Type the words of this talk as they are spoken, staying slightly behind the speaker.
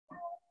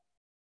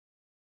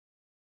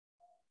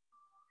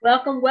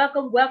Welcome,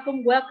 welcome,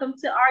 welcome, welcome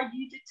to Are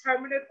You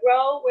Determined to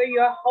Grow? Where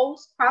your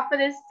host,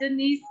 Prophetess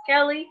Denise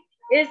Kelly,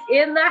 is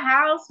in the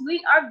house.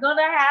 We are going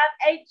to have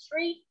a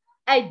treat,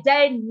 a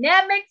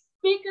dynamic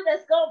speaker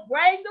that's going to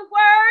bring the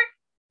word.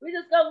 We're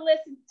just going to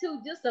listen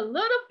to just a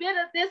little bit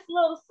of this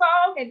little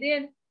song, and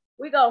then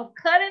we're going to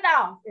cut it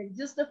off in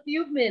just a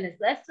few minutes.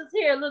 Let's just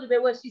hear a little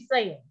bit what she's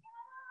saying.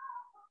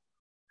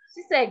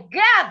 She said,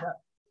 gather.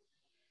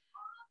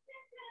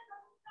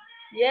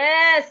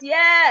 Yes,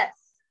 yes.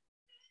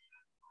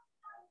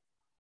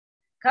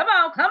 Come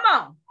on, come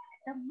on.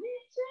 The mention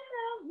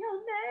of your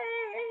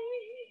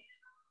name.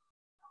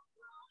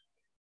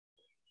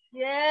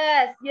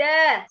 Yes,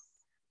 yes.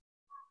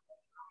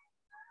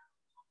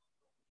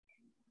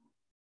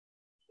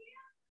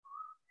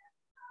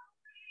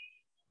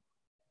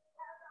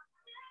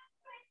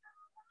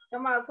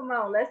 Come on, come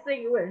on. Let's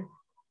sing it with.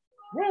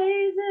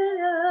 Raise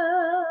it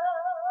up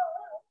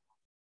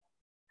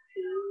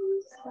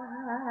to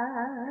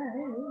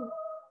sky.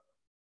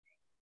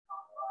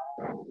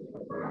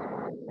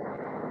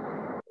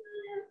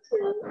 To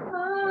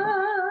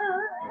high.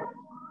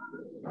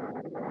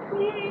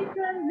 Speak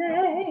the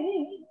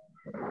name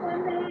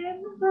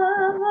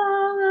above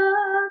all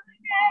other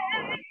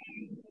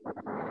names.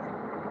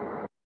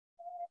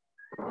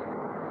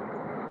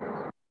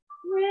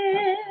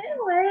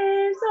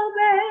 Waves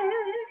obey.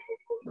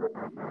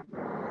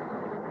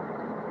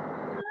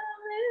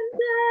 Coming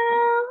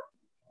down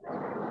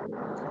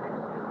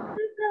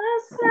the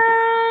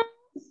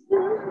sounds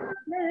to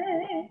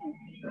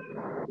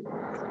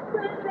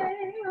the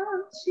name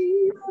of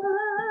Jesus.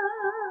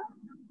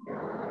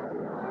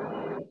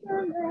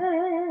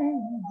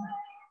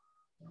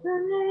 The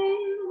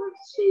name of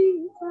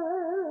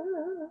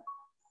Jesus.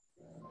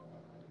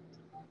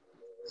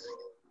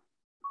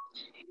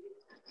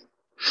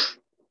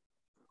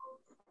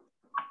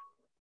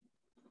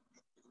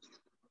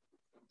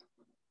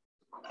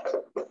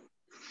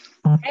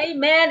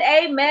 Amen,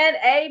 amen,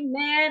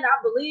 amen.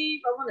 I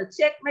believe I want to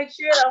check, make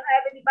sure I don't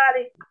have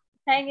anybody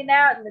hanging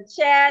out in the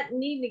chat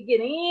needing to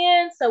get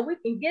in so we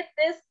can get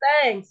this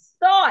thing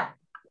started.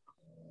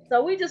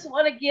 So we just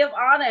want to give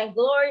honor and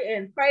glory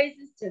and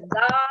praises to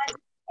God.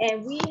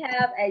 And we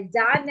have a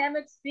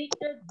dynamic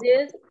speaker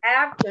this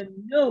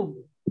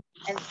afternoon.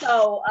 And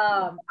so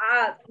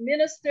our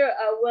minister,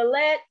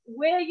 Wilette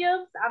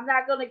Williams, I'm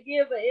not going to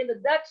give an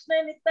introduction or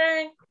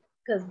anything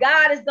because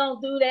God is going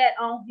to do that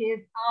on his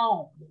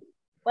own.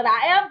 But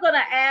I am going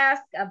to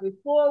ask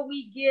before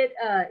we get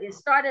it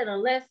started,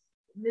 unless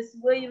Miss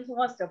Williams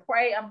wants to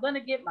pray, I'm going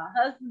to get my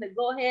husband to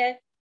go ahead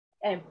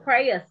and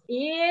pray us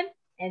in.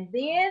 And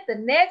then the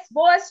next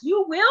voice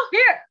you will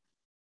hear.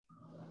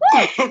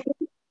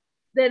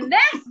 The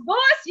next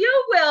voice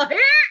you will hear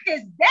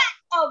is that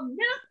of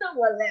Minister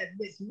Wilette,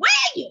 Miss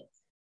Williams.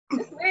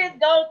 Miss Williams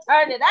gonna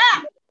turn it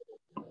out.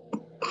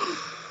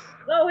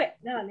 Go ahead,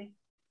 Nolly.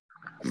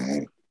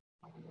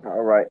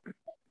 All right.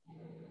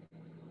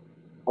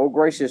 Oh,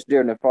 gracious,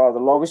 dear and Father,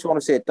 Lord, we just want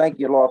to say thank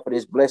you, Lord, for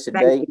this blessed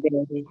day.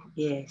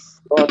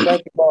 Yes. Lord,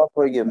 thank you, Lord,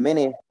 for your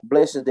many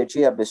blessings that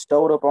you have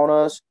bestowed upon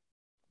us.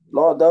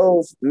 Lord,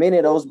 many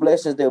of those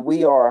blessings that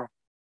we are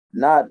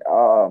not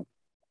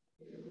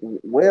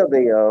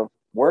worthy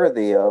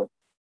of,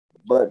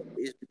 but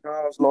it's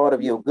because, Lord,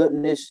 of your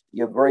goodness,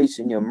 your grace,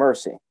 and your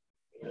mercy.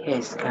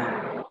 Yes,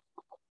 God.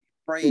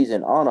 Praise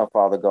and honor,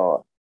 Father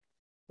God.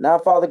 Now,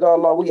 Father God,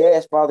 Lord, we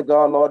ask, Father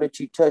God, Lord, that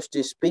you touch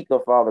this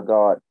speaker, Father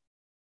God.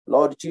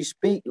 Lord, that you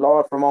speak,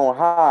 Lord, from on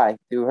high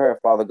through her,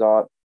 Father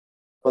God,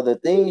 for the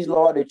things,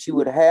 Lord, that you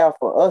would have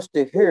for us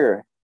to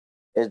hear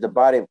as the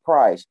body of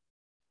Christ,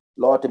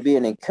 Lord, to be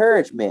an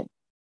encouragement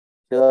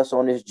to us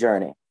on this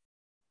journey.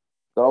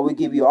 God, we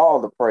give you all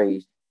the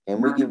praise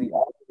and we give you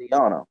all the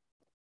honor,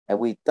 and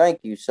we thank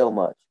you so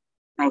much.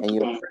 In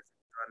your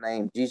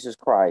name, Jesus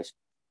Christ.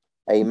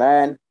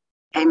 Amen.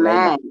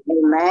 Amen.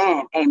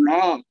 Amen.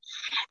 Amen.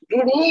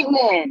 Good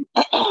evening.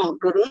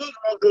 Good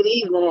evening. Good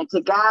evening. And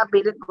to God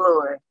be the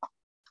glory.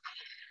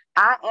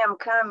 I am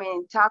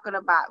coming talking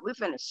about, we're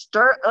going to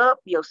stir up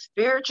your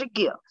spiritual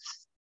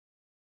gifts.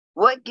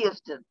 What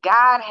gifts does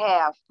God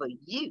have for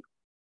you?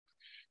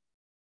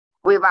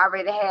 We've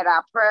already had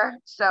our prayer.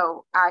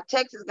 So our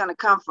text is going to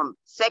come from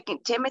 2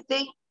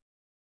 Timothy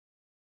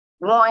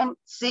 1,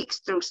 6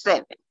 through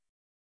 7.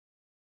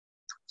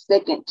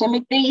 2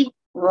 Timothy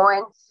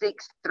 1,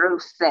 6 through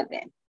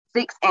 7.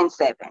 6 and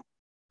 7.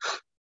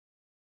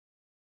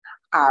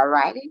 All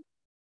righty.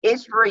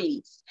 It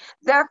reads,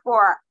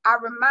 therefore, I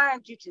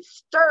remind you to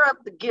stir up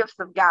the gifts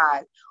of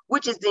God,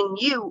 which is in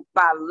you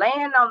by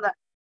land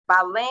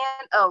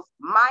of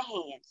my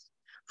hands.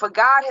 For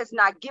God has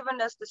not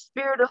given us the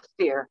spirit of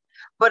fear,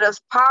 but of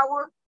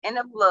power and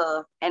of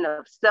love and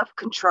of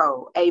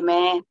self-control.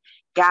 Amen.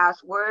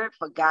 God's word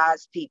for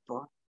God's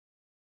people.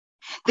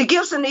 The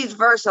gifts in these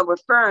verses are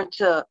referring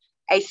to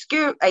a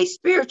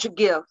spiritual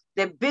gift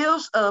that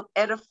builds up,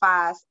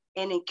 edifies,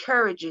 and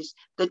encourages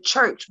the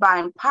church by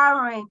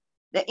empowering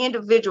the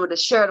individual to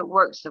share the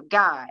works of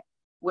God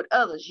with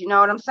others. You know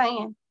what I'm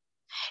saying?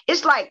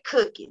 It's like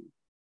cooking.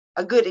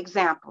 A good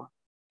example.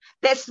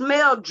 That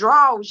smell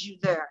draws you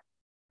there,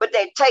 but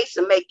that taste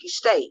will make you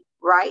stay,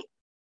 right?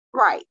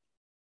 Right.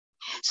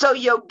 So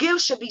your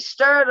gift should be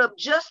stirred up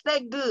just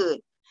that good,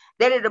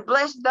 that it'll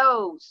bless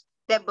those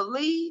that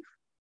believe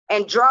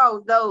and draw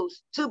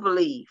those to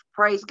believe.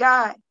 Praise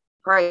God.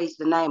 Praise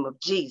the name of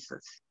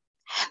Jesus.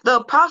 The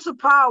Apostle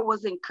Paul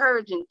was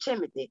encouraging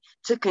Timothy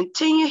to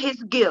continue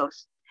his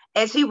gifts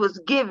as he was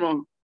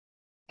given,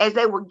 as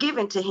they were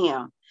given to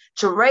him,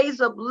 to raise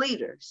up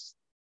leaders,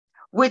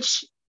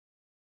 which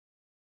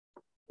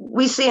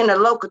we see in the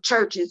local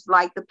churches,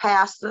 like the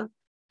pastor,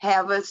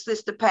 have a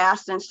sister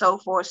pastor, and so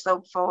forth,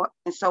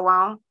 and so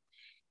on.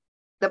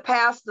 The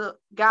pastor,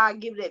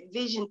 God give that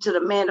vision to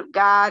the man of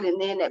God, and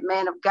then that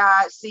man of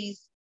God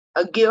sees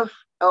a gift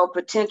or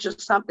potential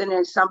something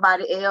in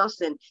somebody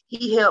else, and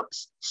he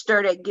helps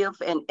stir that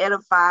gift and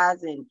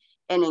edifies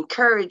and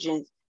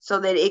encourages so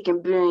that it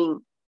can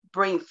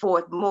bring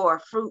forth more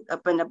fruit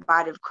up in the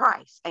body of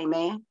Christ.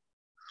 Amen.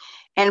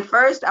 And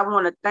first,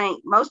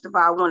 most of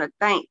all, I want to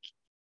thank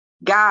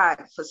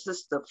God for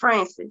Sister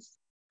Francis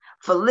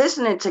for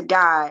listening to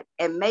God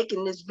and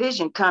making this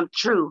vision come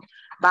true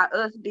by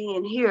us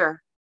being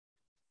here.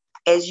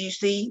 As you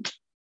see,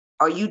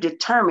 are you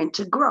determined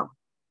to grow?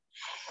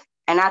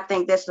 And I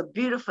think that's a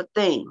beautiful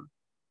thing.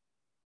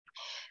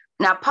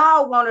 Now,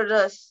 Paul wanted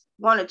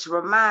to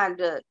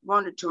remind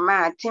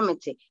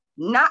Timothy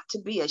not to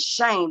be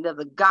ashamed of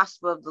the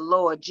gospel of the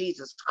Lord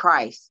Jesus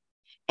Christ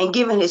and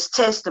giving his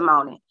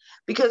testimony,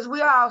 because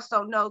we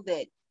also know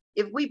that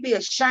if we be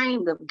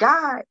ashamed of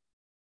God,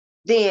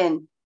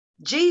 then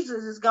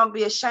Jesus is going to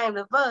be ashamed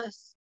of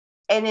us.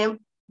 And in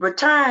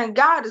return,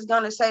 God is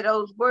going to say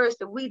those words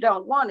that we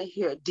don't want to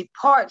hear.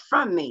 Depart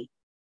from me,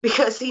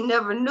 because he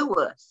never knew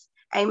us.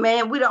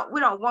 Amen. We don't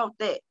want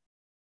that.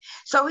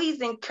 So he's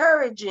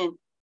encouraging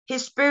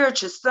his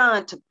spiritual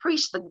son to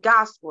preach the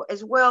gospel,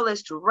 as well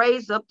as to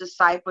raise up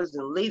disciples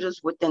and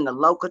leaders within the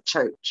local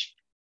church.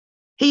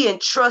 He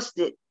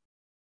entrusted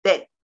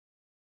that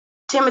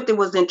Timothy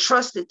was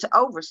entrusted to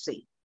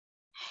oversee.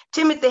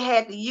 Timothy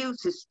had to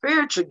use his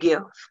spiritual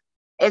gift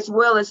as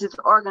well as his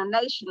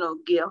organizational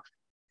gift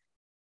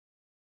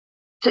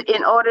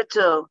in order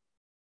to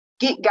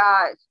get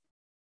God's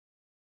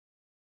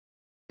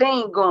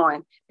thing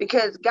going,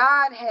 because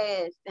God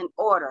has an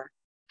order.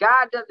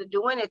 God doesn't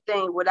do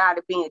anything without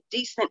it being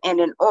decent and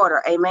in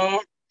order. Amen.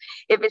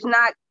 If it's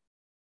not,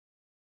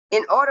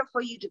 in order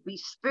for you to be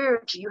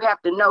spiritual, you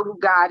have to know who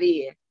God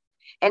is.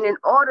 And in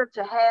order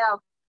to have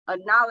a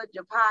knowledge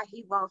of how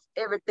he wants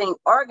everything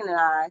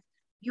organized,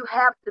 you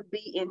have to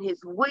be in his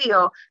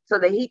will so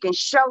that he can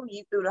show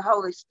you through the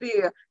Holy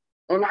Spirit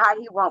and how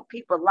he wants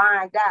people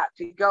lined out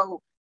to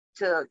go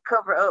to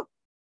cover up,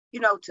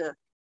 to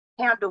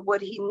handle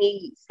what he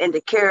needs and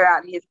to carry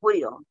out his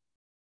will.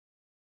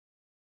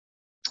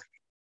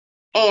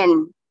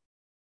 And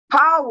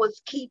Paul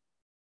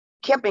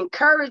kept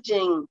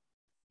encouraging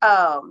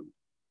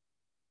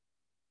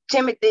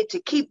Timothy to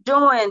keep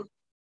that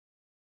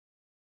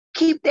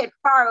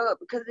fire up,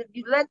 because if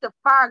you let the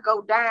fire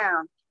go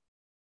down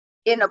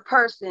in a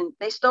person,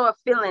 they start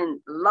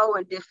feeling low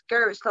and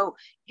discouraged. So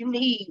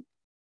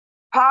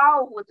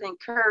Paul was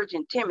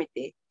encouraging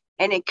Timothy,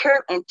 and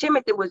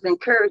Timothy was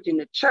encouraging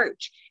the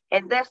church.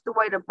 And that's the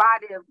way the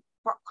body of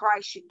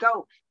Christ should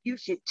go. You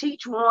should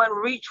teach one,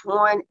 reach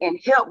one, and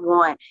help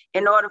one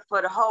in order for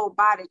the whole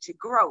body to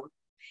grow.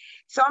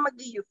 So I'm going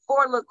to give you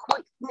 4 little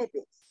quick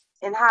snippets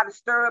in how to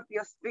stir up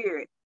your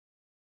spirit.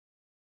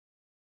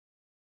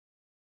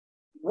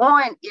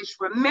 1 is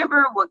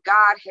remember what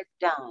God has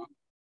done.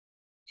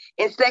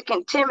 In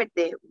 2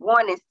 Timothy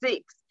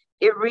 1:6,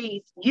 it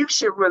reads, you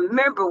should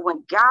remember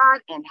when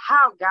God and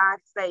how God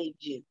saved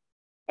you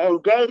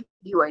and gave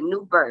you a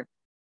new birth.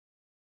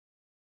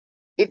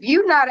 If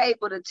you're not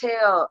able to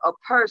tell a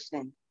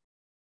person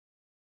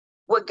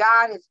what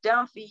God has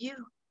done for you,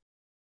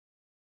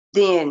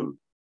 then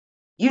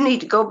you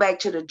need to go back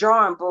to the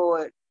drawing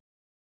board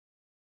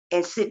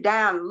and sit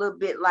down a little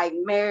bit like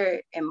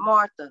Mary and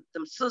Martha,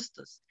 them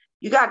sisters.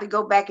 You got to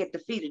go back at the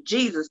feet of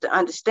Jesus to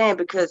understand,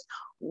 because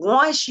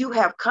once you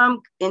have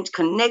come into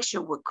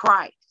connection with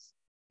Christ,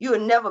 you will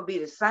never be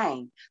the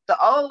same. The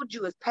old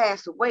you has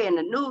passed away and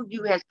the new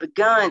you has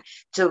begun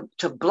to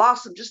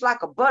blossom just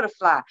like a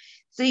butterfly.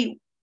 See,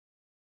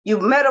 you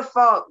have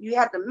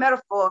to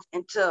metaphor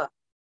into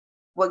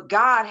what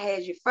God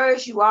has you.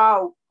 First, you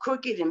all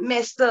crooked and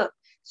messed up.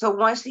 So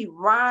once he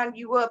wind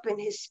you up in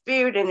his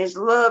spirit and his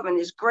love and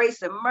his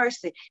grace and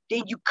mercy,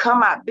 then you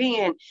come out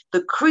being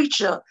the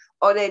creature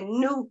or that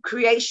new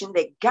creation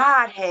that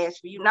God has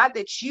for you, not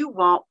that you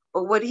want,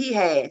 but what he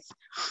has.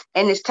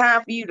 And it's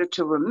time for you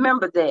to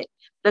remember that.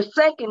 The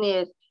second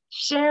is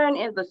sharing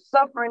in the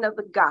suffering of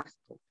the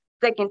gospel.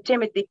 2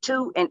 Timothy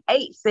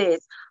 2:8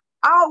 says,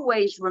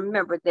 always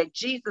remember that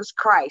Jesus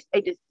Christ,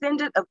 a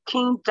descendant of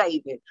King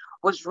David,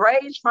 was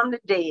raised from the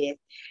dead.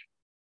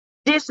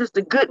 This is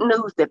the good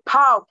news that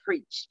Paul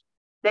preached,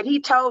 that he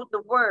told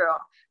the world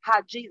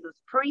how Jesus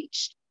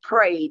preached,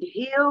 prayed,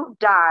 healed,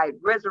 died,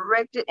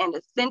 resurrected, and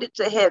ascended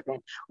to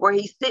heaven, where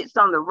he sits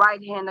on the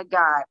right hand of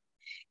God.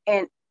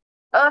 And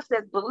Us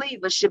as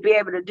believers should be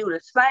able to do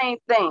the same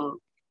thing,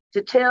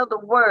 to tell the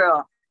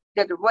world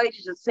that the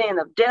wages of sin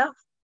of death,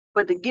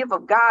 but the gift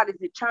of God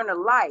is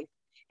eternal life.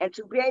 And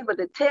to be able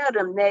to tell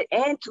them that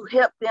and to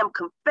help them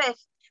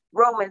confess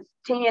Romans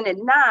 10 and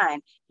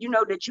 9, you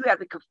know, that you have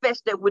to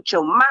confess that with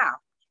your mouth,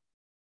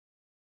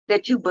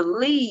 that you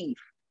believe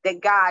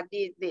that God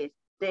did this,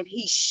 that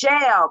he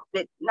shall,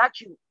 that not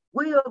you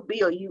will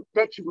be, or you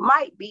that you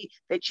might be,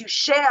 that you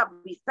shall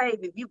be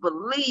saved if you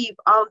believe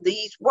on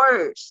these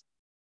words.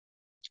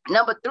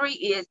 Number 3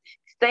 is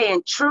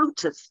staying true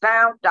to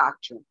sound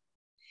doctrine.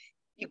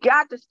 You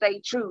got to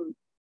stay true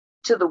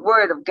to the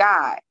word of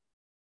God.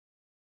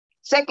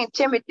 2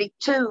 Timothy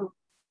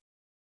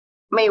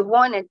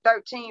 1 and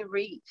 13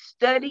 reads,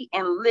 study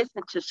and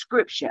listen to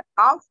scripture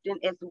often,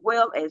 as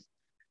well as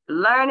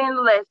learning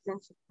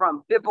lessons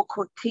from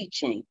biblical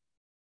teaching.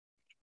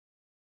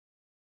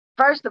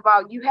 First of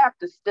all, you have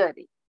to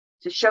study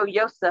to show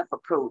yourself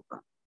approval,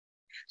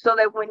 so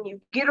that when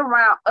you get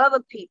around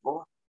other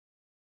people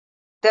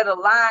that are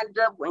lined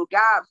up in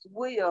God's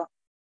will,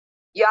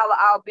 y'all will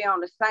all be on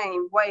the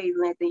same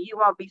wavelength, and you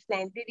won't be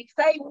saying, did he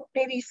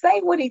say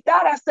what he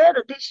thought I said,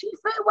 or did she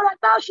say what I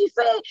thought she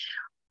said?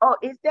 Or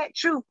is that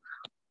true?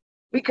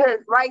 Because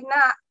right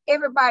now,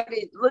 everybody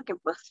is looking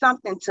for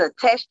something to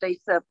attach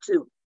themselves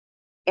to,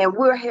 and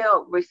we're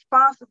held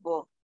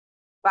responsible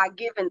by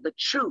giving the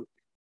truth.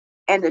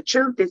 And the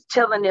truth is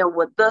telling them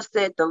what thus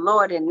said the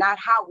Lord, and not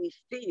how we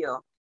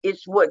feel.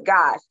 It's what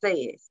God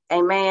says.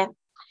 Amen.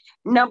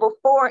 Number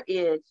 4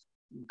 is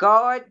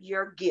guard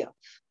your gift.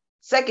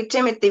 2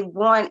 Timothy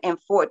 1 and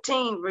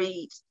 14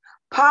 reads,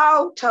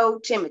 Paul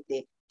told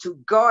Timothy to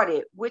guard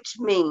it, which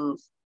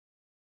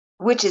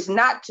is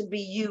not to be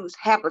used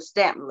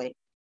haphazardly.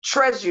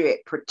 Treasure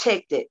it,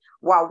 protect it,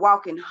 while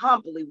walking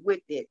humbly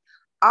with it,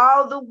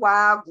 all the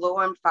while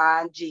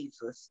glorifying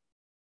Jesus.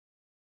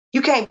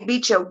 You can't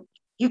beat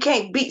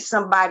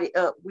somebody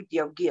up with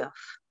your gift.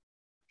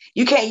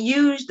 You can't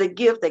use the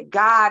gift that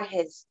God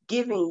has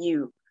given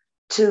you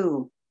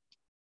to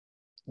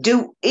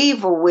do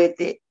evil with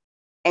it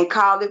and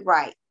call it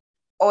right,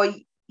 or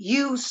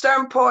use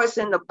certain parts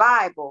in the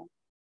Bible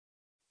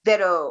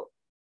that'll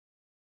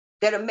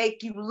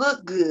make you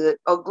look good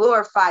or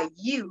glorify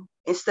you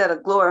instead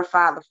of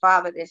glorify the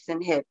Father that's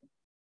in heaven.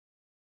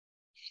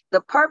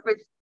 The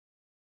purpose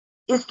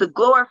is to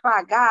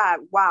glorify God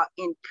while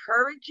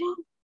encouraging,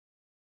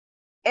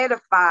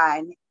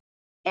 edifying,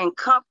 and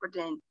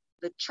comforting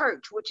the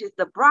church, which is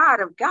the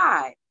bride of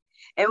God.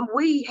 And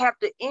we have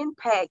to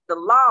impact the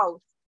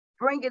lost,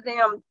 bringing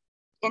them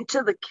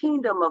into the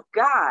kingdom of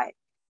God.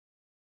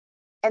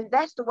 And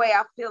that's the way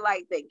I feel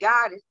like that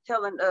God is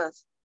telling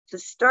us to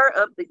stir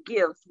up the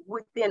gifts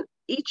within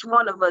each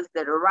one of us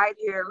that are right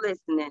here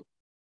listening,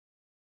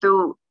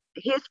 through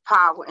his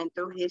power and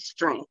through his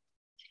strength.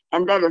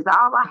 And that is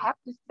all I have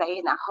to say.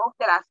 And I hope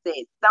that I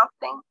said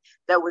something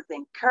that was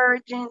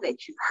encouraging,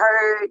 that you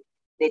heard,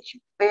 that you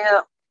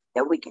felt,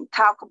 that we can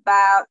talk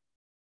about,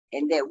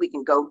 and that we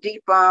can go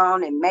deep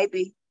on. And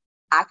maybe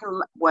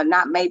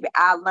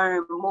I'll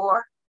learn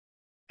more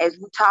as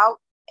we talk,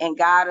 and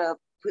God will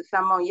put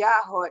some on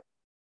your heart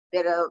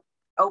that'll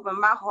open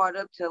my heart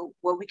up to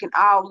where we can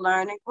all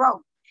learn and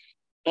grow.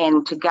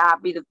 And to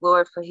God be the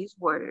glory for his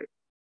word.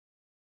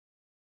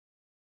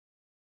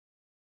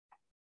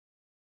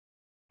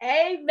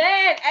 Amen.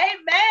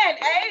 Amen.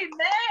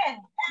 Amen.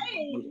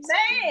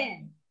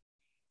 Amen.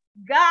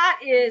 God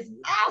is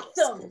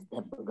awesome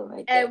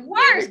and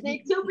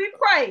worthy to be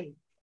praised.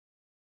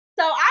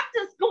 So I'm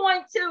just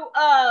going to,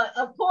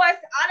 of course,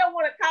 I don't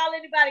want to call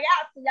anybody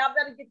out, so y'all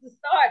better get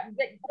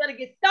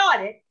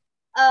started.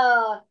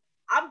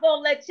 I'm going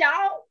to let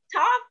y'all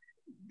talk,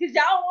 because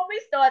y'all want me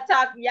to start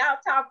talking. Y'all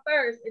talk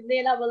first, and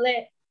then I'm going to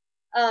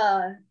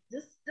let,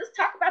 just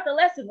talk about the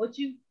lesson, what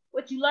you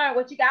learned,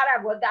 what you got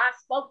out, what God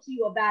spoke to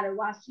you about it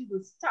while she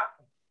was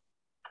talking.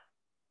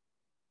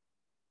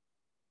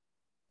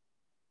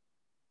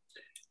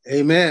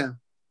 Amen.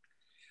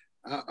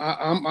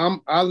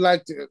 I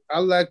like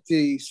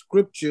the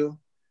scripture.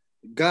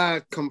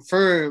 God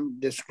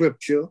confirmed the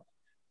scripture.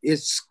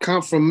 It's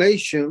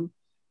confirmation.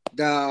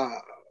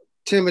 The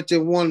Timothy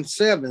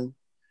 1:7.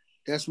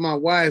 That's my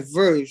wife's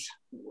verse.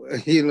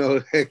 You know,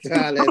 that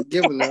God has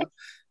given us.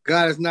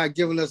 God has not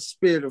given us a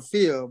spirit of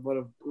fear, but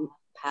of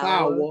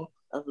power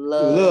of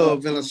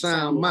love and a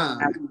sound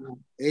mind.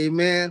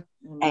 Amen.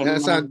 Amen.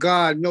 That's how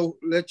God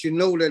let you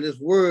know that his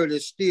word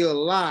is still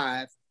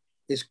alive.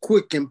 It's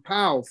quick and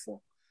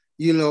powerful.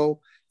 You know,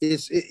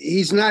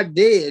 he's not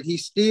dead. He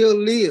still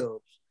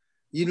lives.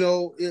 You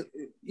know,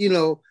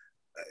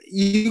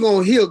 you're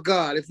going to hear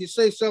God. If you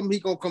say something,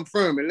 he's going to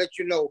confirm it, let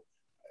you know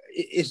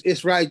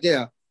it's right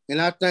there.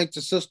 And I thank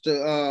the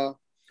sister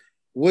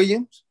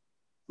Williams,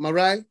 am I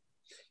right,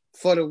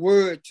 for the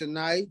word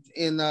tonight.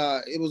 And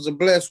it was a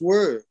blessed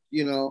word,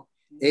 you know.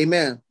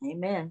 Amen.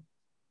 Amen.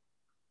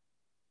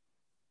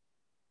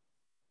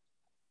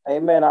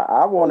 Amen.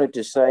 I wanted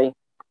to say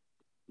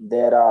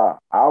that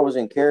I was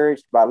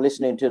encouraged by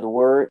listening to the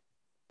word.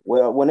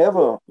 Well,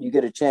 whenever you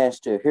get a chance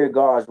to hear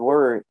God's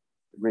word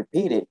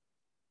repeated,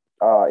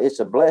 it's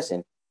a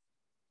blessing.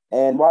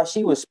 And while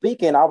she was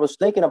speaking, I was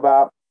thinking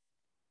about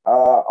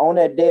on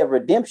that day of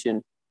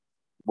redemption,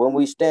 when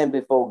we stand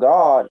before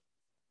God,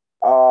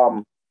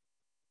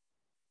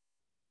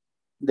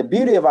 the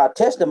beauty of our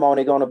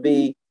testimony going to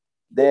be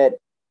that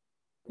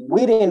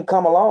we didn't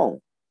come alone,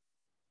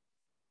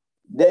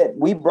 that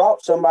we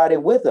brought somebody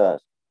with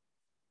us.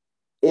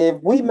 If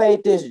we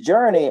made this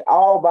journey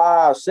all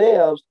by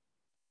ourselves,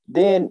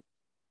 then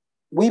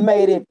we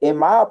made it, in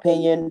my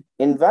opinion,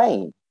 in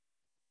vain.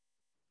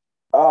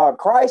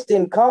 Christ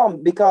didn't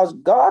come because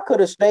God could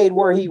have stayed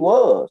where he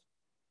was.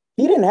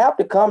 He didn't have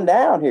to come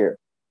down here.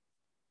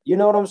 You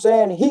know what I'm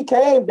saying? He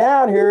came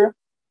down here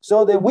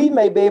so that we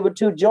may be able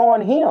to join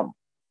him,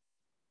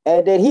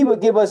 and that he would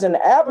give us an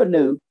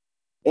avenue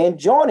in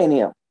joining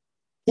him.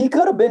 He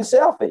could have been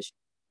selfish.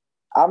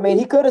 I mean,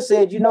 he could have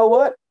said, you know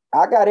what?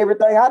 I got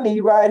everything I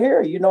need right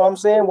here. You know what I'm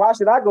saying? Why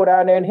should I go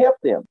down there and help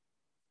them?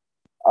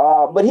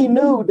 But he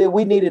knew that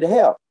we needed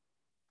help.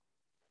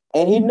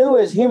 And he knew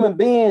as human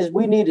beings,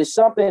 we needed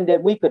something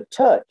that we could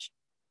touch,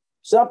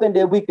 something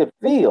that we could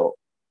feel.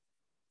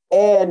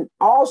 And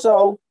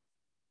also,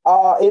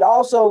 it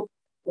also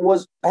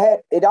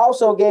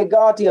gave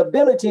God the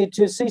ability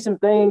to see some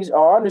things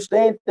or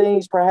understand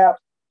things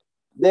perhaps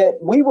that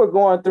we were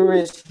going through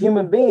as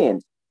human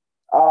beings,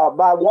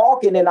 by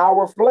walking in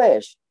our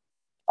flesh,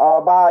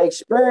 by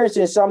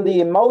experiencing some of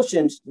the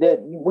emotions that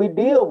we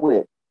deal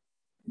with.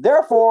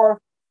 Therefore,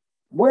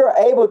 we're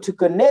able to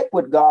connect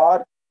with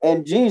God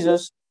and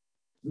Jesus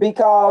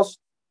because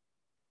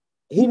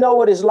he knows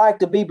what it's like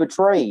to be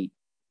betrayed.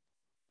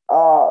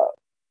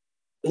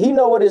 He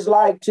knows what it's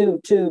like to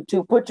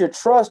put your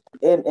trust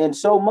in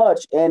so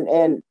much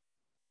and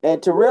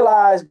to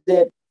realize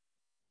that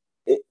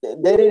it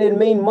didn't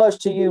mean much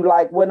to you.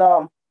 Like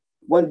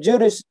when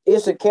Judas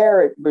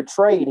Iscariot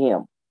betrayed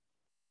him,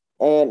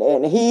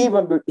 and he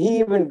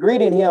even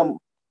greeted him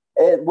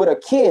with a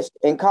kiss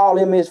and called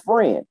him his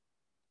friend.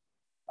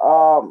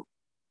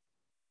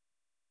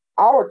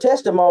 Our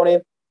testimony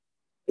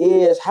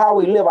is how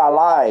we live our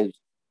lives.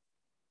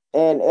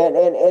 And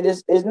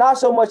it's not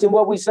so much in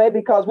what we say,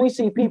 because we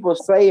see people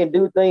say and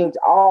do things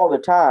all the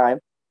time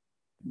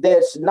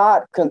that's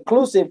not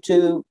conclusive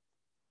to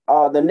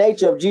the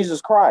nature of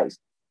Jesus Christ.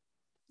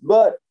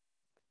 But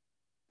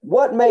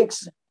what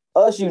makes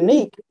us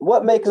unique,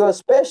 what makes us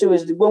special,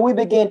 is when we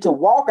begin to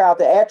walk out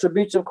the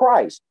attributes of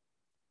Christ.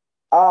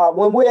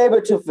 When we're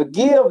able to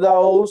forgive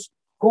those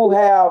who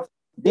have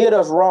did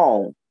us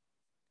wrong.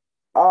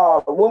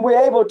 When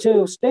we're able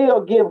to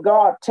still give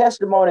God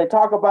testimony and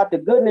talk about the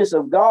goodness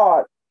of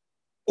God,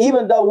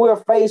 even though we're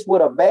faced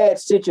with a bad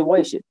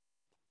situation.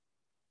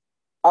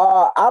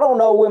 I don't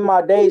know when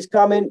my day's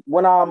coming,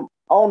 when I'm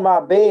on my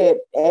bed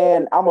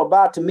and I'm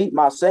about to meet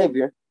my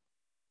Savior,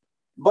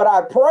 but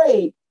I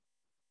pray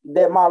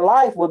that my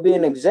life would be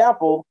an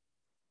example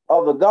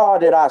of the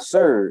God that I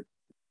serve.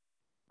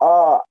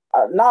 Not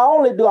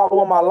only do I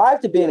want my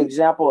life to be an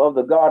example of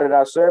the God that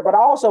I serve, but I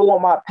also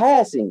want my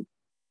passing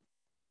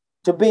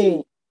to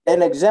be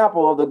an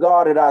example of the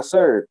God that I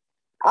serve.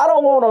 I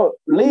don't want to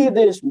leave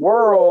this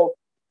world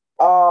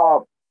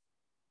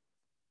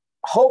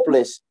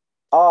hopeless,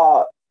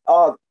 having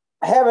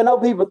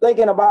other people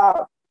thinking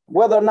about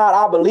whether or not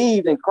I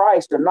believe in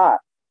Christ or not.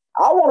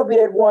 I want to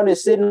be that one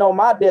that's sitting on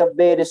my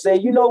deathbed and say,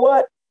 you know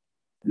what?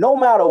 No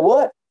matter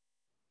what,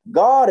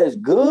 God is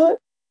good.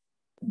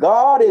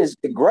 God is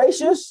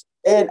gracious.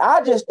 And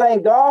I just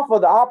thank God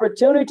for the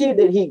opportunity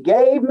that he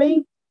gave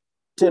me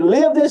to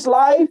live this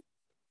life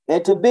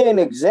and to be an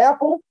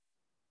example.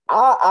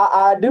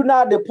 I do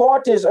not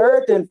depart this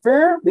earth in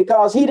fear,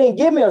 because he didn't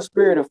give me a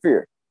spirit of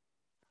fear.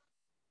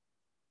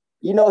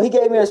 You know, he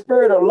gave me a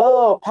spirit of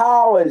love,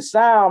 power, and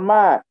sound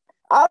mind.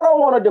 I don't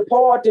want to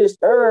depart this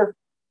earth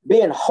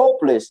being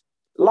hopeless,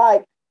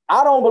 like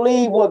I don't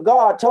believe what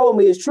God told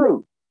me is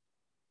true.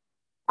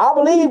 I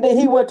believe that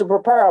he went to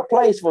prepare a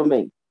place for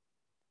me.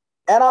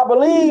 And I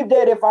believe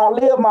that if I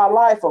live my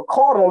life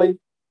accordingly,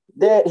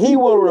 that he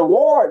will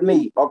reward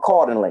me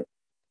accordingly.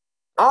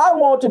 I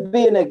want to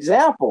be an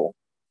example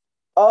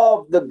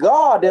of the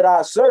God that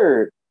I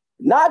serve,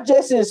 not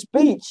just in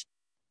speech,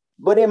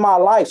 but in my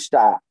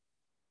lifestyle.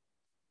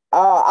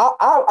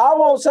 I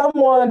want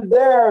someone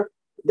there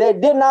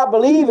that did not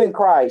believe in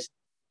Christ,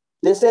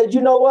 that said,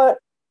 you know what?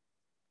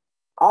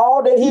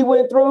 All that he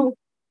went through,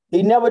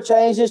 he never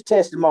changed his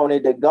testimony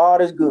that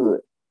God is good.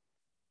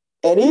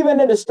 And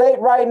even in the state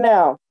right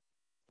now,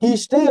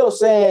 he's still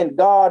saying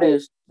God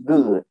is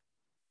good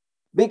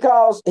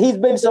because he's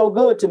been so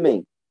good to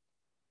me.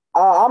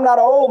 I'm not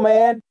an old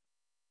man,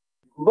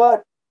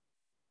 but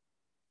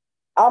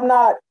I'm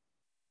not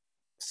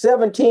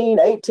 17,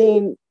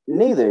 18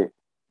 neither.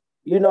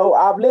 You know,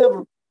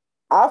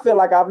 I feel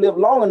like I've lived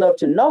long enough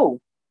to know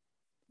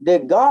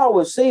that God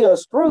will see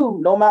us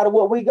through no matter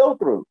what we go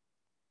through.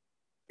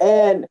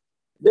 And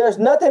there's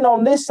nothing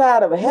on this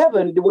side of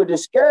heaven that would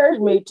discourage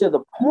me to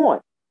the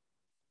point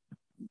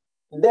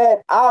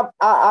that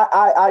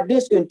I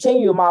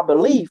discontinue my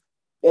belief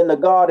in the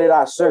God that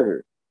I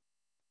serve.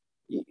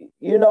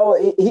 You know,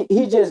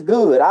 he's just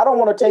good. I don't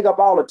want to take up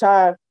all the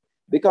time,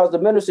 because the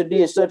minister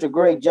did such a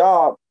great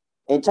job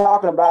in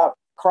talking about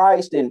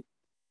Christ and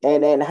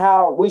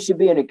how we should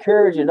be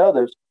encouraging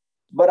others.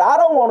 But I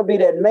don't want to be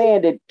that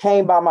man that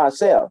came by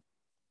myself.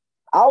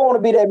 I want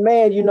to be that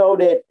man, you know,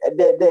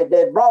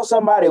 that brought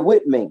somebody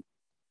with me.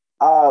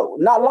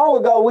 Not long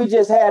ago, we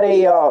just had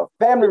a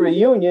family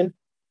reunion,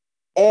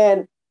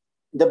 and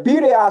the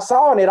beauty I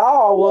saw in it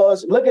all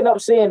was looking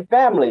up, seeing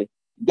family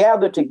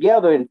gathered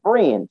together and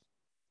friends.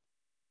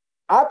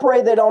 I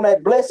pray that on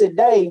that blessed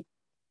day,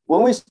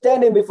 when we're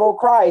standing before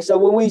Christ, or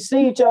when we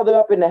see each other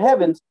up in the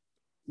heavens,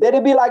 that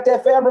it be like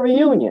that family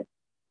reunion.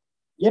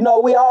 You know,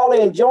 we all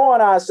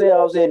enjoying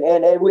ourselves, and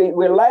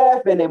we're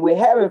laughing, and we're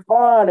having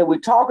fun, and we're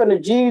talking to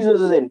Jesus,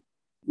 and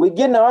we're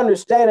getting an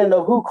understanding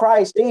of who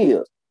Christ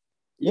is.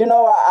 You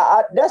know,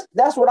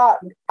 that's what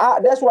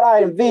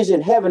I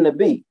envision heaven to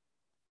be.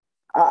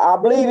 I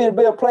believe it'll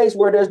be a place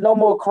where there's no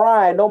more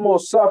crying, no more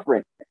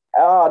suffering,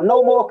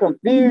 no more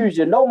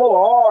confusion, no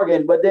more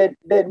arguing, but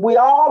that we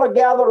all are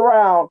gathered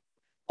around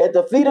at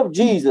the feet of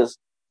Jesus,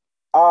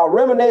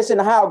 reminiscing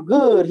how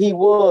good he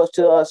was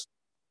to us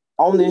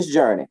on this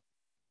journey.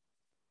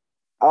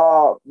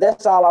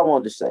 That's all I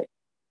wanted to say.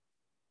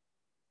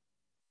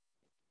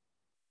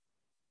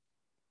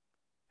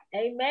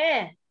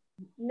 Amen.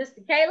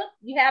 Mr. Caleb,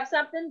 you have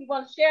something you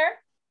want to share?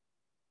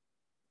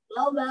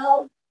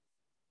 No.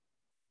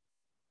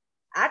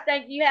 I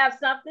think you have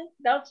something,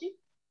 don't you?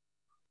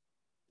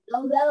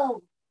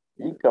 No.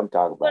 You can come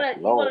talk about it.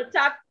 You want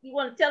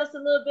to tell us a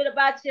little bit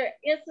about your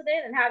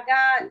incident and how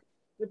God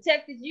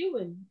protected you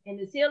and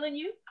is healing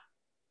you?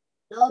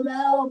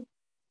 No.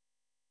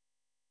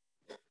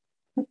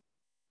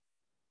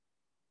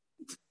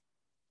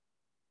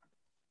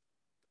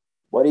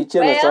 What he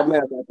telling something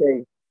else,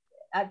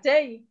 I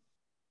tell you.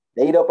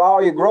 They eat up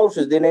all your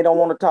groceries, then they don't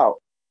want to talk.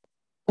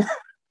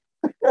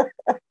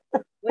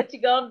 What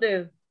you gonna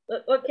do?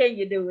 What can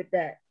you do with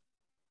that?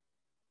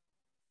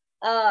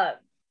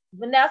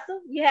 Vanessa,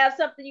 you have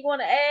something you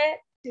want to add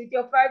to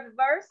your favorite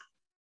verse?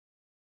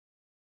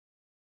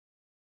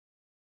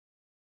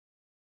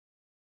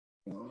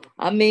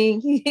 I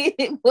mean,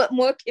 what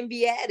more can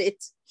be added?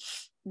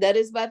 That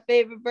is my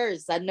favorite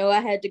verse. I know I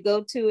had to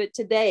go to it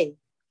today.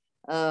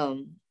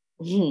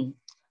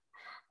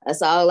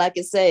 That's all I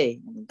can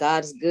say.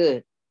 God is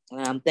good.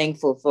 And I'm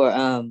thankful for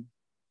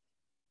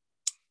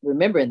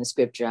remembering the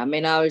scripture. I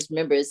may not always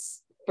remember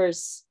it's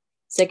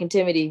Second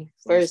Timothy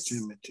 1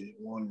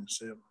 and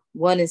 7.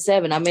 1 and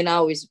 7. I may not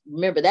always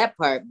remember that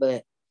part,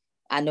 but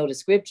I know the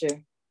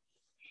scripture.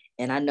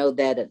 And I know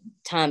that at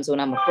times when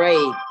I'm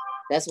afraid,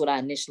 that's what I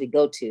initially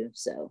go to.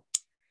 So,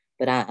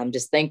 but I'm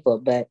just thankful.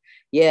 But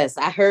yes,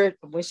 I heard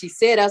when she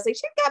said, I was like,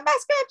 she got my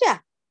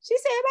scripture. She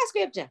said my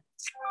scripture.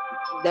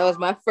 That was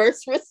my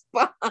first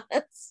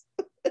response.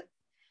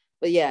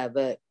 But yeah,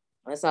 but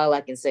that's all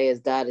I can say is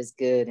God is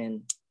good.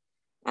 And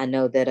I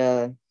know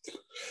that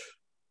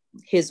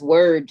his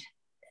word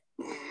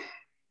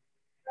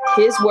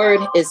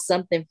is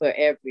something for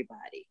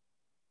everybody.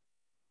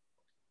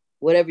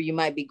 Whatever you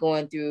might be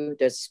going through,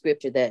 there's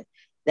scripture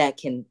that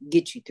can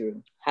get you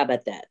through. How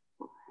about that?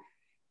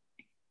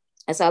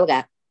 That's all I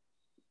got.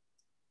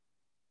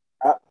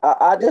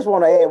 I just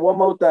want to add one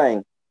more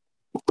thing.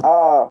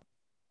 Our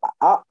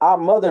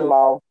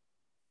mother-in-law,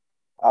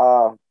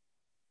 God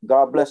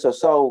bless her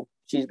soul,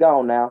 she's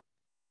gone now.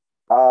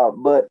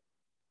 But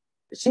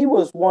she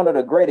was one of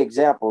the great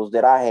examples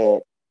that I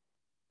had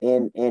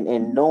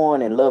in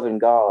knowing and loving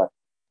God.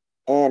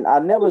 And I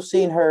never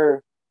seen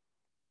her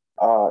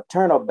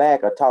turn her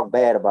back or talk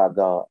bad about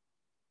God.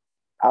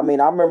 I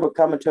mean, I remember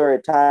coming to her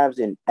at times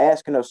and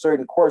asking her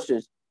certain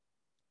questions,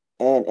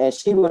 and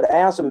she would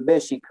answer the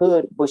best she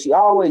could, but she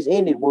always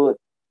ended with,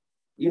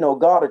 you know,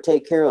 God will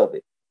take care of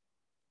it.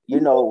 You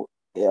know,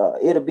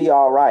 it'll be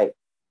all right.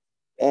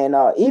 And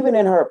even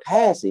in her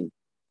passing,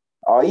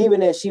 or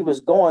even as she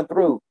was going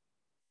through,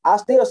 I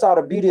still saw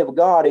the beauty of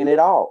God in it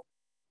all.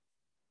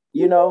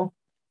 You know,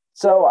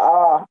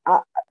 so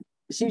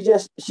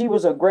she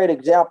was a great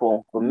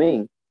example for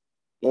me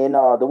in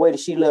the way that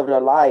she lived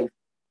her life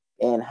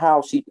and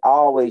how she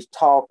always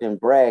talked and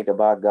bragged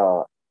about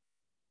God.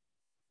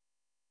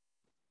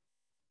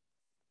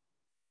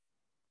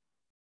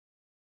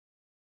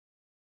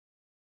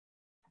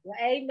 Well,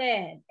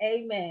 amen.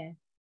 Amen.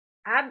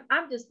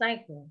 I'm just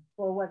thankful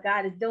for what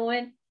God is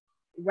doing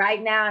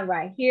right now and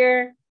right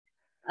here.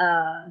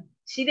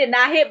 She did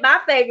not hit my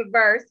favorite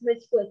verse,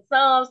 which was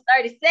Psalms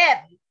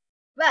 37,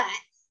 but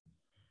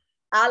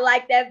I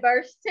like that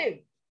verse too.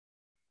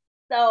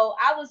 So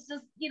I was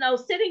just,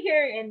 sitting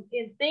here and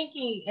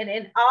thinking and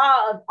in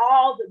awe of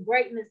all the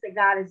greatness that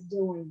God is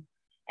doing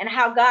and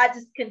how God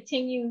just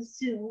continues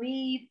to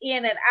lead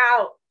in and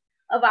out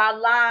of our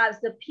lives,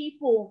 the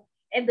people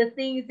and the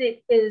things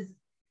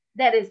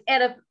that is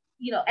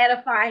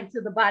edifying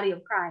to the body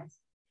of Christ.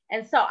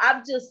 And so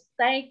I'm just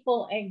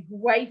thankful and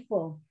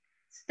grateful.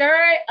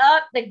 Stir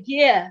up the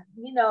gift.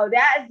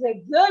 That is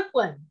a good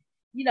one.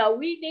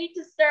 We need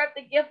to stir up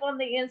the gift on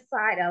the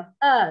inside of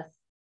us.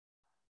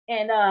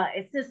 And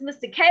since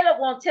Mr. Caleb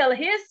won't tell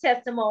his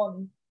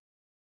testimony,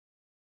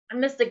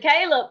 Mr.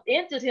 Caleb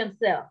injured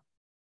himself,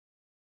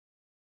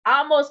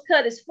 almost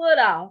cut his foot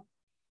off,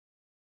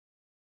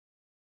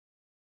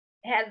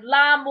 had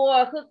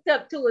lawnmower hooked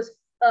up to his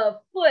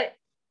foot,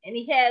 and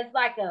he has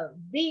like a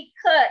deep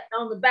cut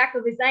on the back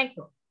of his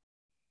ankle.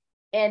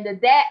 And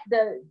it's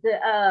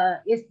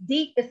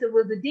deep. It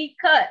was a deep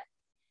cut.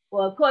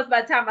 Well, of course,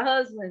 by the time my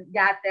husband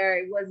got there,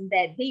 it wasn't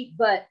that deep,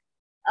 but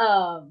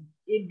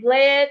it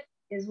bled.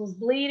 It was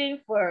bleeding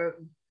for.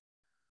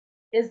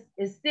 It's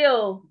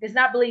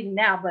not bleeding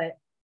now, but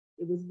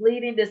it was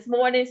bleeding this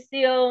morning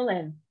still,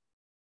 and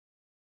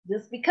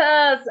just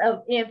because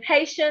of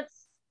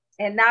impatience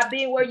and not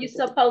being where you're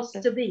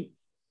supposed to be.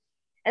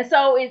 And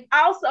so it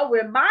also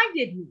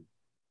reminded me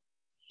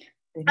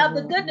of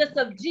the goodness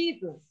of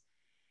Jesus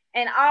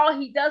and all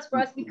he does for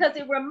us, because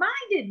it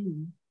reminded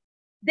me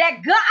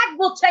that God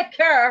will take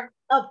care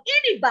of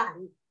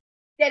anybody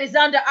that is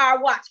under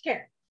our watch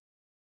care.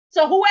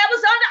 So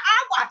whoever's under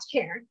our watch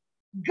care,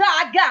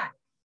 God got it.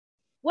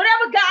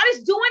 Whatever God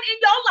is doing in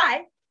your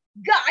life,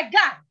 God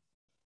got it.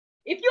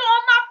 If you're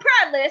on my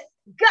prayer list,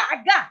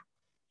 God got it.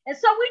 And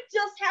so we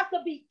just have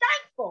to be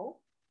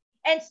thankful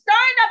and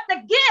stirring up the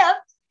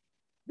gift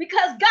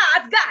because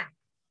God's got it.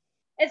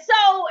 And so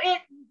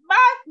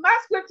my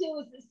scripture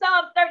was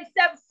Psalm 37,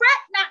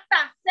 fret not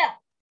thyself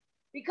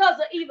because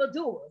of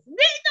evildoers,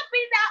 neither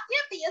be thou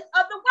envious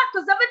of the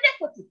workers of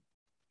iniquity.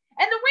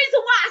 And the reason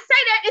why I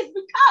say that is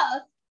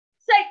because,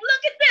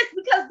 look at this,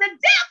 because the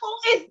devil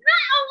is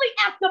not only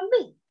after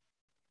me,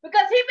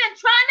 because he's been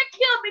trying to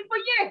kill me for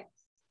years.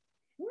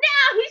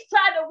 Now he's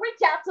trying to reach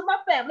out to my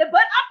family,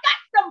 but I've got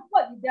something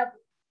for you, devil.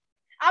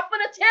 I'm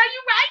going to tell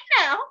you right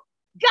now,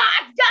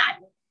 God's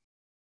got it.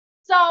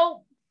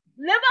 So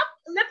live up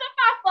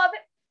off of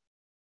it.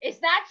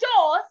 It's not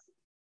yours.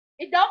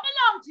 It don't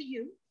belong to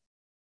you.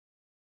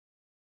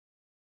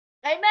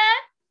 Amen.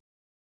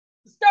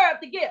 Stir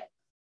up the gift.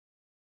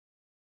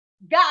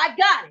 God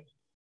got it.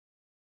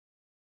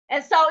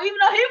 And so even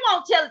though he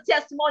won't tell the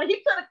testimony, I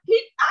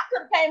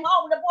could have came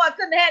home and the boy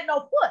couldn't have had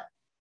no foot.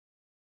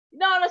 You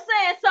know what I'm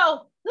saying?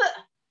 So look,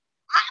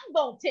 I'm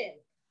going to tell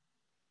you.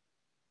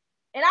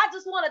 And I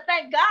just want to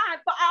thank God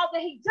for all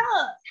that he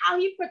does, how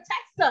he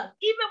protects us,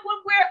 even when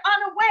we're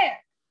unaware.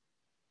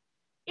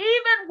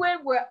 Even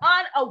when we're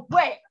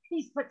unaware,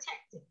 he's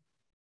protecting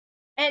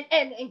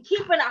and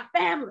keeping our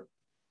family.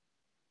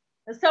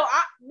 And so,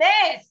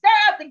 stir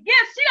up the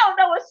gift. She don't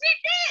know what she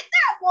did,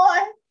 that boy.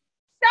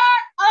 Stir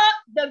up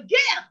the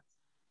gift.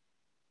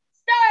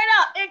 Stir it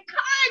up.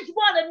 Encourage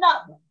one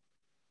another.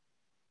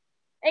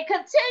 And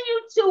continue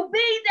to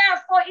be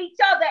there for each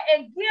other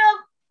and give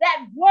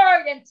that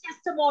word and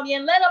testimony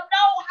and let them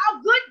know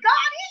how good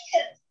God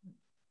is.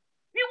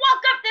 You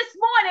woke up this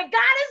morning,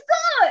 God is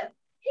good.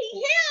 He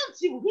healed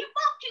you. He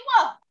woke you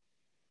up.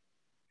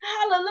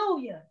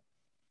 Hallelujah.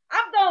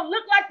 I'm going to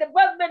look like the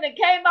brother that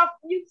came off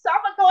mute, so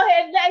I'm going to go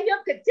ahead and let him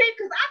continue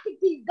because I can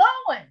keep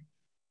going.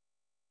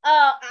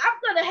 I'm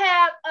going to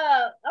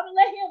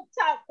let him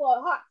talk for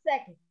a hot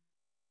second.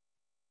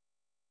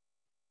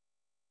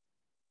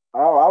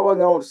 Oh, I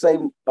wasn't going to say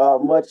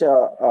much.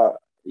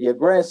 Your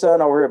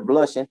grandson over here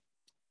blushing.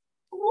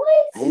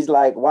 What? He's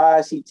like, why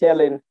is he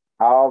telling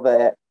all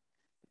that?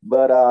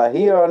 But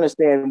he'll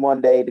understand one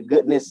day the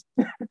goodness.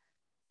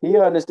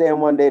 He'll understand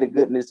one day the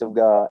goodness of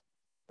God.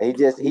 He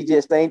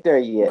just ain't there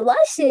yet.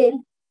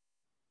 Blushing?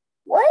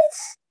 What?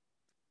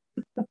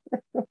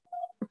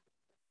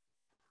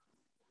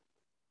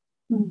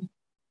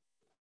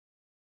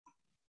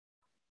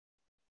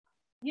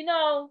 You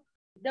know,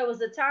 there was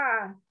a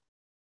time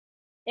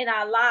in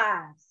our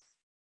lives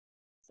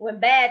when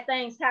bad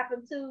things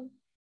happened to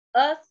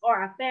us or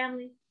our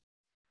family,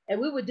 and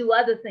we would do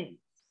other things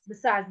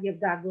besides give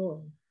God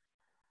glory.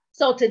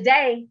 So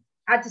today,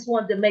 I just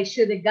wanted to make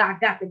sure that God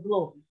got the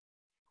glory.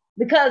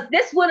 Because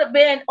this would have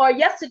been, or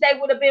yesterday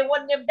would have been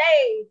one of them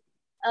days,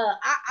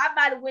 I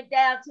might have went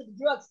down to the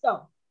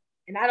drugstore.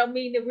 And I don't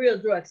mean the real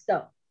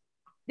drugstore.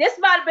 This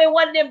might have been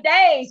one of them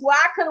days where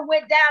I could have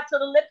went down to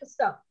the liquor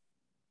store.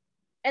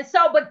 And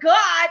so, but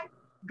God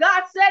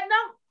said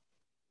no.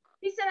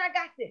 He said, I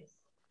got this.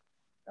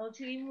 Don't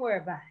you even worry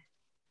about it.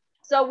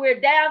 So we're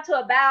down to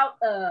about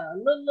a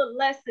little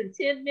less than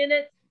 10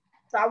 minutes.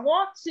 So I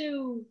want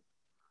to,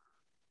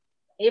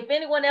 if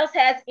anyone else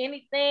has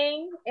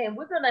anything, and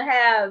we're going to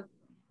have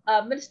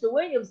Minister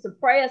Williams to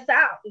pray us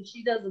out, if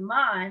she doesn't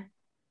mind,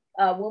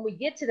 when we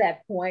get to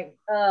that point.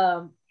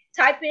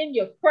 Type in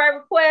your prayer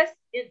request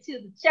into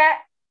the chat.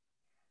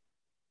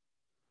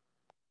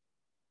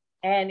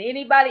 And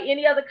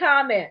any other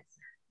comments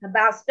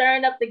about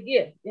stirring up the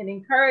gift and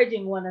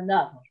encouraging one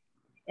another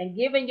and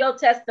giving your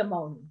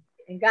testimony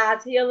and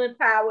God's healing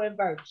power and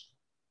virtue.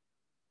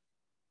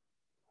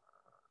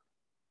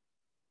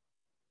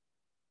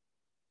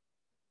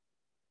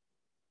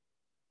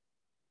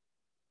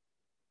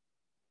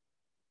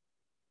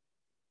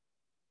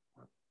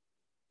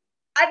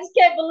 I just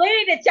can't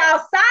believe that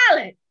y'all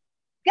silent.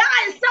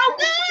 God is so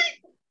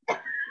good.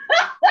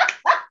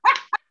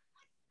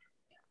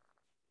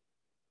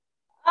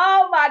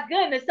 Oh my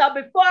goodness. So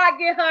before I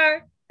get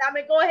her, I'm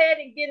going to go ahead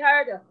and get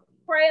her to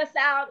pray us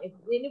out. If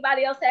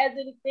anybody else has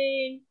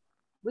anything,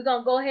 we're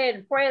going to go ahead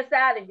and pray us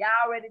out, and y'all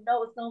already know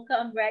what's going to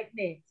come right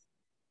next.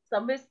 So,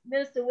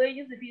 Mr.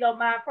 Williams, if you don't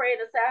mind praying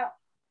us out.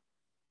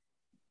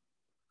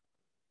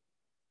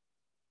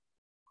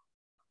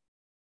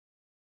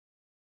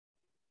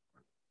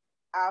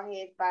 Our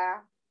heads bow.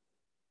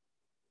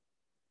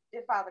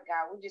 Dear Father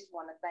God, we just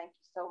want to thank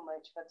you so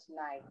much for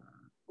tonight.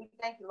 We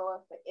thank you, Lord,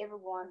 for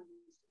everyone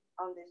who's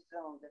on this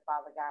Zoom, dear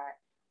Father God.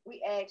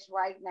 We ask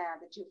right now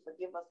that you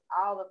forgive us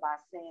all of our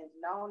sins,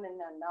 known and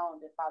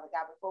unknown, dear Father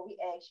God, before we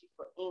ask you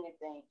for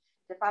anything.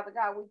 Dear Father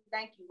God, we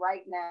thank you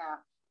right now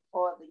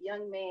for the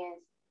young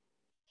man's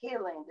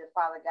healing, dear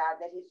Father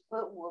God, that his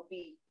foot will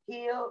be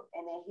healed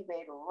and that he'll be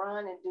able to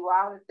run and do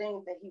all the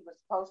things that he was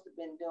supposed to have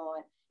been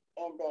doing,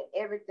 and that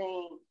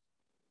everything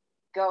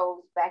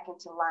goes back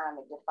into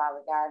alignment, dear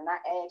Father God. And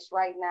I ask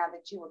right now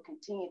that you will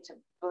continue to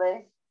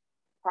bless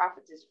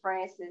Prophetess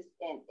Francis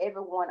and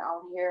everyone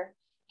on here.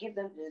 Give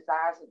them the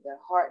desires of their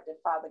heart,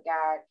 dear Father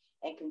God,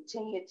 and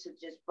continue to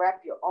just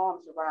wrap your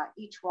arms around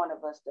each one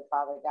of us, dear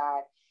Father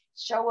God.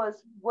 Show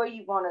us where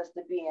you want us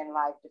to be in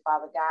life, dear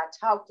Father God.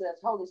 Talk to us,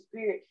 Holy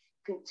Spirit.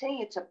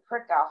 Continue to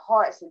prick our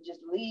hearts and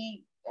just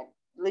lead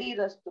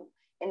us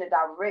in the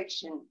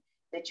direction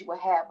that you will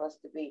have us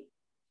to be.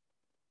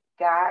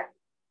 God,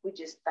 we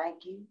just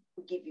thank you.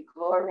 We give you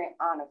glory and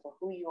honor for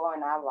who you are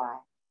in our life.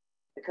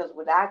 Because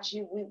without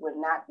you, we would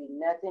not be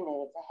nothing.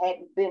 And if it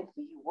hadn't been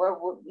for you, where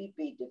would we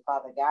be, dear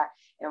Father God?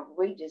 And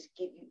we just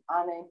give you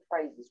honor and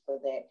praises for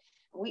that.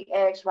 We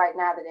ask right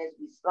now that as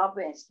we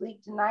slumber and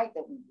sleep tonight,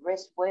 that we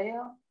rest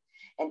well,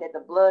 and that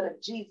the blood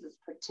of Jesus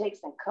protects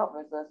and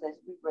covers us as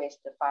we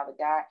rest, dear Father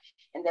God,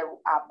 and that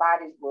our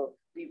bodies will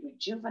be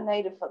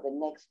rejuvenated for the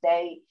next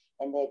day,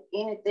 and that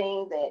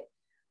anything that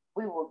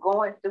we were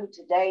going through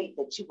today,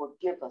 that you will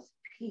give us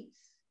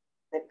peace,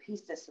 the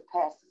peace that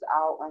surpasses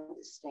all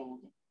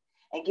understanding,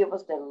 and give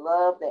us the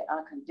love, that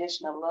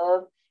unconditional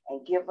love,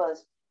 and give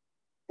us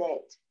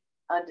that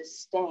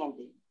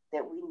understanding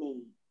that we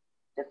need.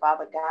 The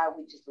Father God,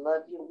 we just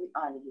love you and we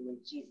honor you. In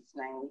Jesus'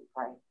 name we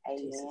pray.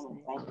 Amen.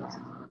 And thank you.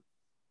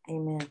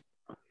 Amen.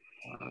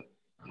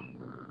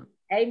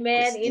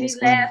 Amen. Any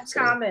last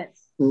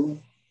comments?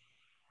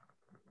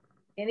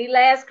 Any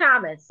last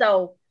comments?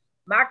 So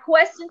my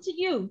question to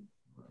you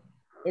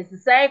is the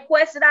same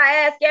question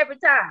I ask every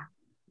time.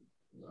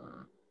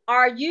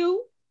 Are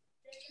you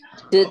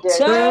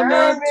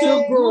determined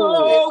to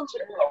grow?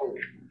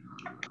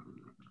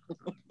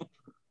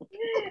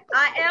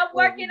 I am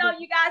working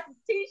on you guys'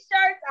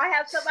 t-shirts. I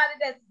have somebody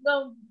that's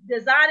going to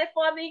design it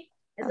for me.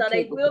 And so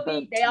they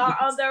are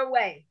on their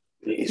way.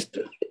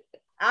 Easter.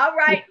 All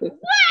right. What?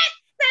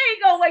 They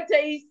ain't gonna wait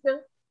till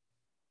Easter.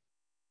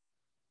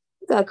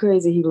 Look how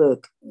crazy he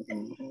look.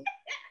 Do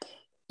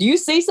you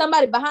see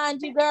somebody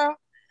behind you, girl?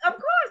 Of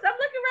course, I'm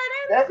looking right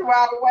at it. That's why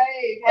I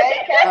wave.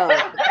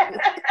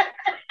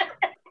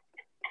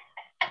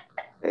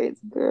 Hey,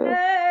 crazy girl.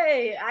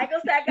 Hey, I ain't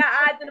gonna say I got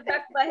eyes in the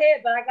back of my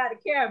head, but I got a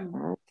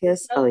camera. I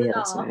guess so, yeah,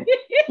 that's right.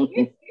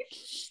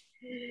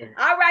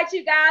 All right,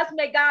 you guys,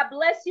 may God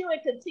bless you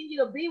and continue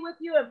to be with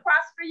you and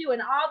prosper you in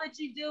all that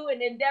you do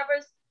and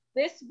endeavors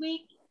this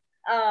week.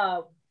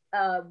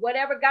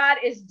 Whatever God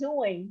is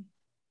doing.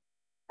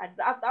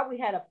 I thought we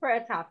had a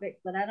prayer topic,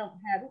 but I don't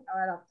have it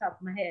right off the top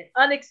of my head.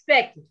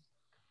 Unexpected.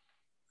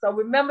 So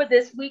remember,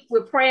 this week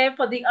we're praying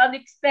for the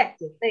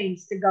unexpected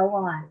things to go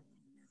on.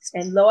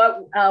 And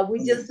Lord,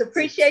 we just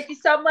appreciate you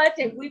so much,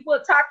 and we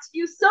will talk to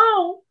you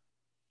soon.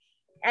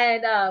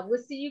 And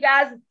we'll see you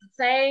guys at the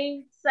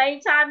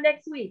same time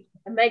next week.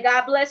 And may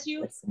God bless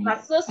you. My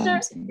sister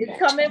is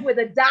coming with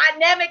a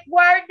dynamic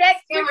word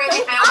next week.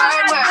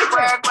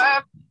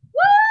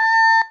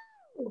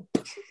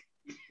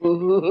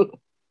 Woo!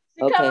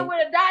 She's coming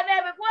with a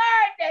dynamic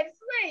word next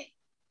week.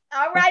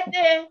 All right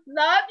then.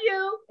 Love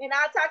you. And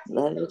I'll talk to you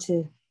soon. Love you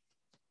too.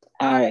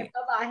 All right.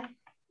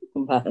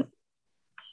 Bye-bye. Bye.